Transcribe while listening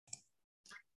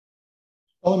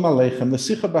Shalom Aleichem. The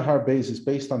Sikha Bahar Beis is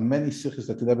based on many Sikhs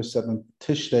that the Rebbe said on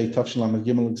Tishrei Tafshin Lamed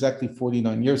Gimel exactly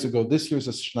 49 years ago. This year's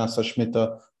a Shnas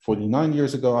HaShmita 49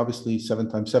 years ago. Obviously,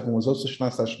 7 times 7 was also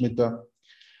Shnas HaShmita.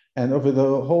 And over the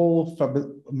whole,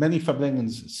 many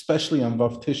Fabrengens, especially on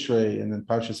Vav Tishrei and in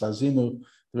Parshas Azinu,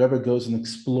 the Rebbe goes and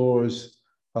explores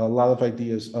a lot of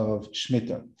ideas of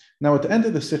Shmita. Now, at the end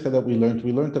of the Sikha that we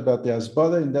learned about the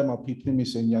Azbara and Dem Al Pi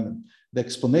Primis Inyanim, the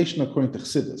explanation according to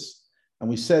Chassidus. And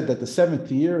we said that the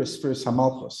seventh year is Sfiras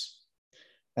HaMalchus.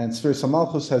 And Sfiras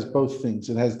HaMalchus has both things.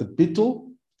 It has the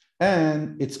Bittul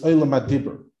and it's Olam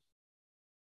HaDibur.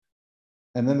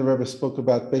 And then the Rebbe spoke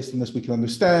about, based on this, we can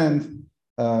understand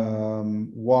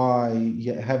why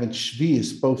you have in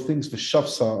Shvi'is both things,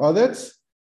 V'Shavsa Aretz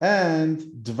and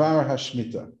Dvar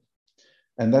HaShmita.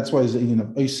 And that's why it's of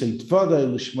Oisei Dvarai,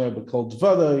 Lishmer B'Kol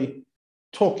Dvarai,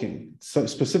 talking, so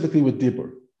specifically with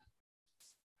Dibur.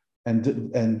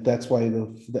 And that's why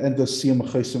the end of Siyam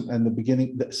Chosim and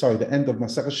the end of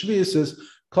Masech Shvi'is is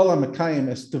Kol HaMekayim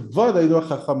Es Tevadei Lo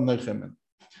Chacham Noichemen.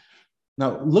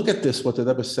 Now look at this, what the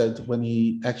Rebbe said when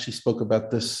he actually spoke about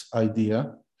this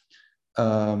idea.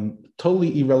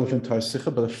 Totally irrelevant to our Sikha,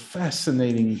 but a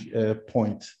fascinating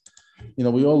point.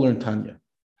 We all learn Tanya.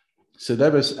 So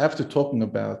the Rebbe, after talking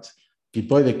about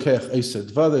Giboy Keach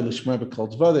Eised Dvarai, Lishmer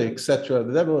B'Kol Dvarai, etc.,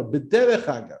 the Rebbe B'derech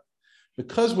Hagah.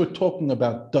 Because we're talking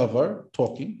about davar,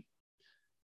 talking,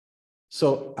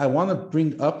 so I want to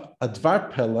bring up a dvar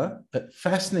pella, a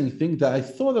fascinating thing that I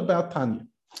thought about Tanya.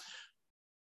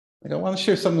 I want to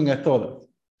share something I thought of.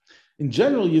 In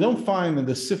general, you don't find in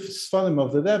the Sfarim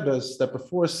of the Rebbe's that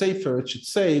before a sefer it should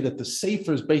say that the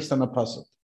sefer is based on a pasuk.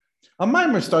 A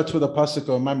maimer starts with a pasuk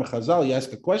or a maimer chazal. You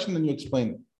ask a question and you explain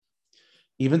it.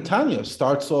 Even Tanya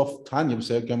starts off,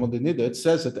 it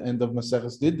says at the end of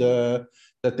Maseches Nida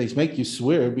that they make you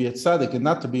swear, be a tzaddik and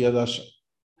not to be a rasha.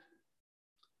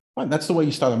 Fine, that's the way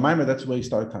you start a mimer, that's the way you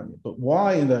start Tanya. But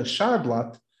why in the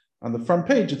Sharblat, on the front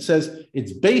page, it says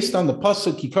it's based on the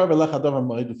pasuk, Kikar v'lecha davar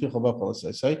moed v'ficha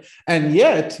v'pal, and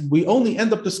yet we only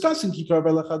end up discussing Kikar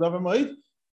v'lecha davar moed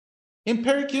in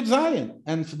Perek Yud Zayin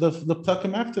and the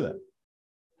ptakim after that.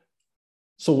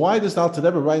 So why does the Alter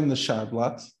Rebbe write in the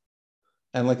Sharblat?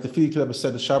 And like the Frierdiker Rebbe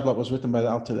said, the Sharblat was written by the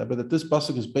Alter Rebbe, that this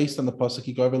pasuk is based on the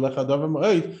pasuk Yikar v'lecha davar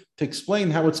moed to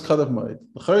explain how it's kadav moed.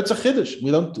 It's a chiddush.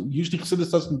 We don't usually Chassidus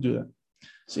doesn't do that.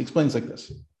 So he explains like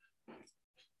this.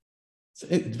 It's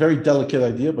a very delicate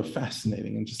idea, but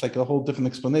fascinating, and just like a whole different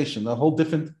explanation, a whole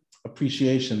different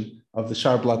appreciation of the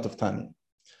Sharblat of Tanya.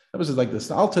 That was like this.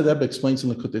 The Alter Rebbe explains in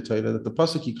the Likutei Torah that the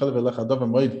pasuk Yikar v'lecha davar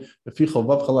moed v'ficha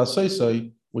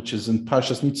v'pal, which is in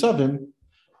Parshas Nitzavim,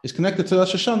 is connected to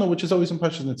Rosh Hashanah, which is always in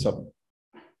Parshas Nitzavim.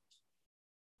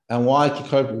 And why?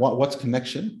 What's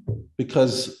connection?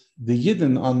 Because the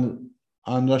Yidden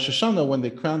on Rosh Hashanah, when they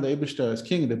crown the Eibishter as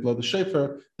king, they blow the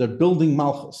shofar, they're building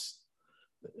Malchus.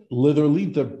 Literally,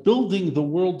 they're building the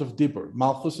world of Dibur.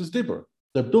 Malchus is Dibur.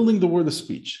 They're building the word of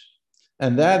speech.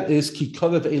 And that is Ki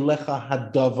Kodev Eilecha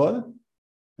Hadavar.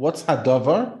 What's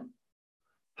Hadavar?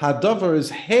 Hadavar is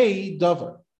Hey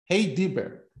Davar. Hey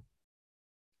Diber.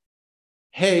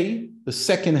 Hey, the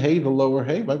second hey, the lower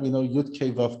hey, right? We know Yud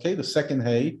Kei Vav Kei. The second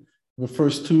hey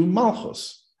refers to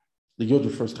Malchus. The Yud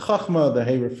refers to Chachma, the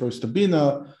hey refers to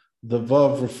Bina, the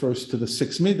Vav refers to the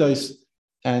six Midas,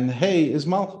 and hey is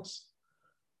Malchus.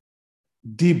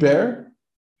 Diber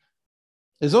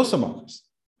is also Malchus.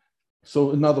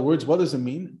 So in other words, what does it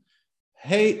mean?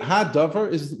 Hey,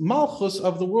 Hadavar is Malchus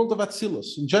of the world of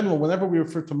Atzilus. In general, whenever we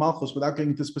refer to Malchus, without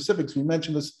getting into specifics, we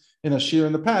mentioned this in a shir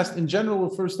in the past, in general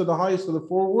refers to the highest of the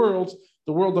four worlds,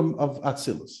 the world of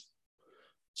Atzilus.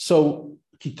 So,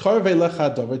 Kikar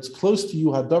v'lecha Hadavar, it's close to you,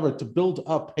 Hadavar, to build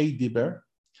up Hey Diber,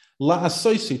 La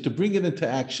Asoisi, to bring it into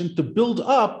action, to build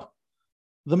up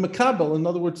the Makabel, in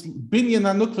other words, Binyan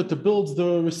HaNukva, to build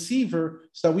the receiver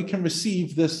so that we can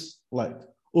receive this light.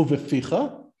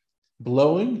 Uveficha,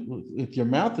 blowing with your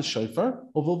mouth, the shofar,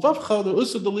 uvelvavcha, the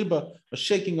usa deliba, a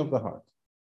shaking of the heart.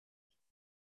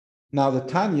 Now the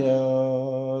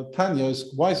Tanya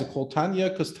is, why is it called Tanya?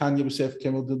 Because Tanya b'sefer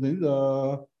kemel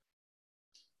d'linda.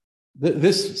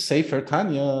 This sefer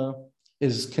Tanya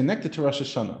is connected to Rosh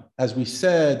Hashanah, as we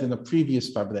said in a previous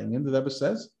Fabrengen. The Rebbe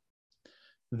says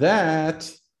that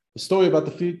the story about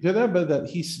the Frierdiker Rebbe, that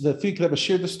the Frierdiker Rebbe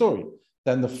shared the story.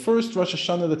 That in the first Rosh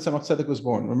Hashanah that Tzemach Tzedek was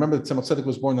born, remember that Tzemach Tzedek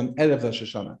was born on Erev Rosh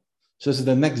Hashanah. So this is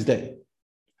the next day.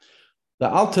 The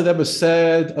Alter Rebbe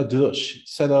said a drush,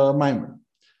 said a mimer,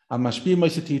 a mashpi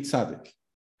moiseti tzaddik.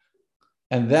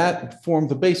 And that formed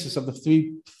the basis of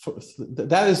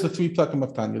that is the three plakim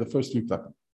of Tanya, the first three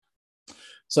plakim.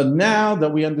 So now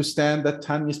that we understand that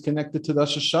Tanya is connected to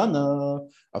Rosh Hashanah,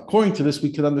 According to this, we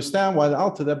can understand why the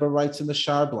Alter Rebbe writes in the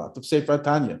Sharblat of Sefer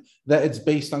Tanya that it's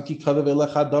based on because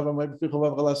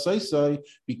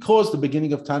the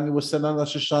beginning of Tanya was said on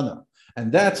Rosh Hashanah.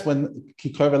 And that's when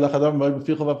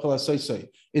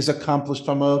is accomplished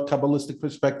from a Kabbalistic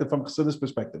perspective, from a Chassidus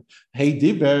perspective. Hey,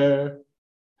 Diber.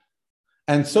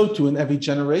 And so too in every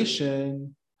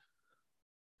generation.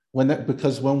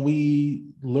 Because when we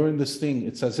learn this thing,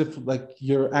 it's as if like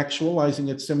you're actualizing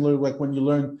it, similar like when you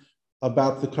learn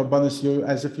about the karbanis, you're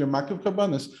as if you're makiv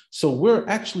karbanis. So we're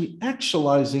actually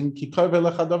actualizing kikar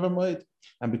velechadav moed.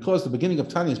 And because the beginning of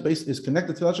Tanya is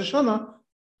connected to Rosh Hashanah,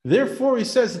 therefore he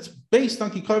says it's based on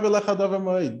kikar velechadav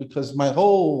moed, because my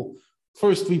whole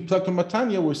first three plakim of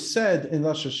Tanya were said in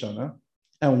Rosh Hashanah.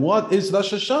 And what is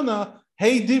Rosh Hashanah?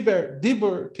 Hey,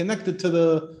 Dibur, connected to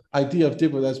the idea of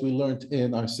Dibur as we learned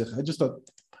in our Sikh. I just thought,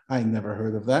 I never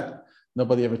heard of that.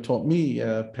 Nobody ever taught me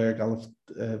Perek Aleph,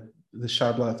 the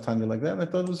Sharblat of Tanya like that. And I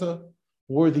thought it was a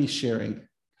worthy sharing.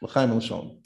 L'chaim l'shalom.